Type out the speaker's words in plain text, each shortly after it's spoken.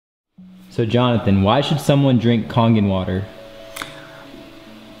So Jonathan, why should someone drink Kangen water?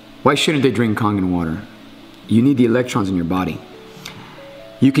 Why shouldn't they drink Kangen water? You need the electrons in your body.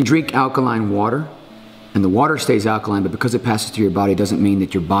 You can drink alkaline water, and the water stays alkaline, but because it passes through your body doesn't mean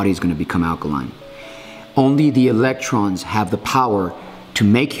that your body is going to become alkaline. Only the electrons have the power to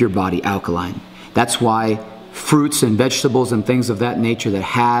make your body alkaline. That's why fruits and vegetables and things of that nature that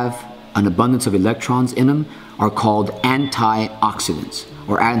have an abundance of electrons in them are called antioxidants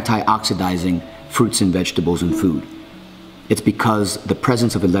or antioxidizing fruits and vegetables and food. It's because the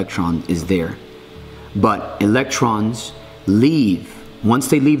presence of electron is there. But electrons leave, once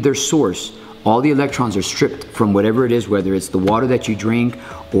they leave their source, all the electrons are stripped from whatever it is, whether it's the water that you drink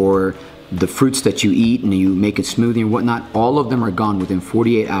or the fruits that you eat and you make a smoothie and whatnot. All of them are gone within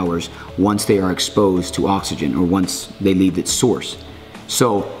 48 hours once they are exposed to oxygen or once they leave its source.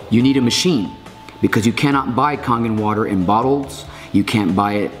 So you need a machine because you cannot buy Kangen water in bottles. You can't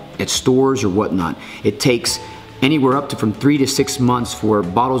buy it at stores or whatnot. It takes anywhere up to from 3 to 6 months for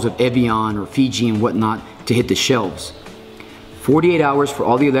bottles of Evian or Fiji and whatnot to hit the shelves. 48 hours for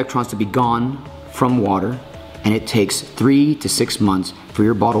all the electrons to be gone from water, and it takes 3 to 6 months for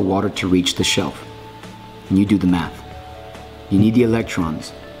your bottled water to reach the shelf. And you do the math. You need the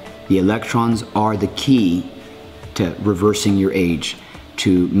electrons. The electrons are the key to reversing your age,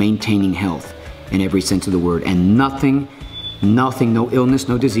 to maintaining health in every sense of the word. And nothing, no illness,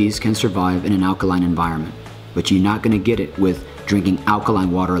 no disease can survive in an alkaline environment. But you're not going to get it with drinking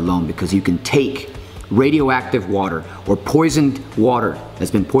alkaline water alone, because you can take radioactive water or poisoned water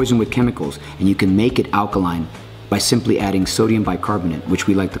that's been poisoned with chemicals and you can make it alkaline by simply adding sodium bicarbonate, which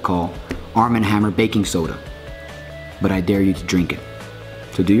we like to call Arm & Hammer baking soda. But I dare you to drink it.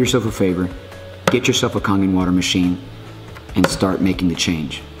 So do yourself a favor, get yourself a Kangen water machine and start making the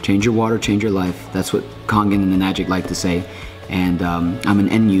change. Change your water, change your life. That's what Kangen and Enagic like to say. And I'm an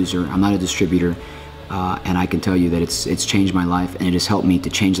end user, I'm not a distributor. And I can tell you that it's changed my life, and it has helped me to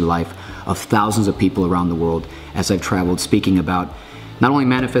change the life of thousands of people around the world as I've traveled speaking about not only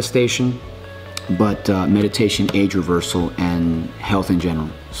manifestation, but meditation, age reversal, and health in general.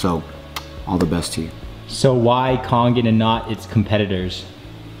 So, all the best to you. So why Kangen and not its competitors?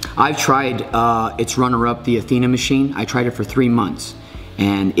 I've tried its runner-up, the Athena machine. I tried it for 3 months,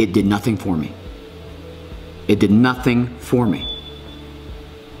 and it did nothing for me. It did nothing for me.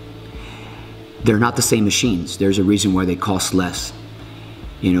 They're not the same machines. There's a reason why they cost less.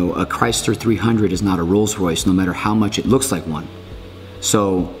 You know, a Chrysler 300 is not a Rolls Royce, no matter how much it looks like one.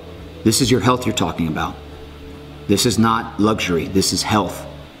 So this is your health you're talking about. This is not luxury, this is health.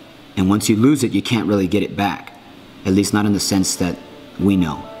 And once you lose it, you can't really get it back. At least not in the sense that we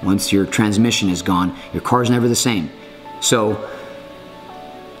know. Once your transmission is gone, your car's never the same. So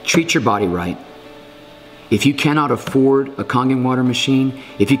treat your body right. If you cannot afford a Kangen water machine,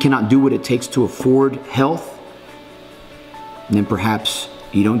 if you cannot do what it takes to afford health, then perhaps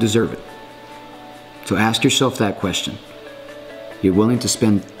you don't deserve it. So ask yourself that question. You're willing to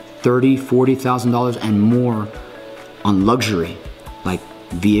spend $30,000, $40,000 and more on luxury, like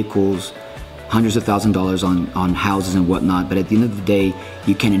vehicles, hundreds of thousands of dollars on houses and whatnot, but at the end of the day,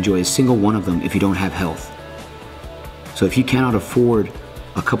 you can't enjoy a single one of them if you don't have health. So if you cannot afford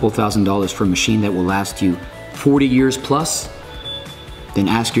a couple $1,000s for a machine that will last you 40 years plus, then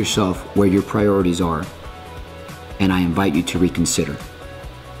ask yourself where your priorities are, and I invite you to reconsider.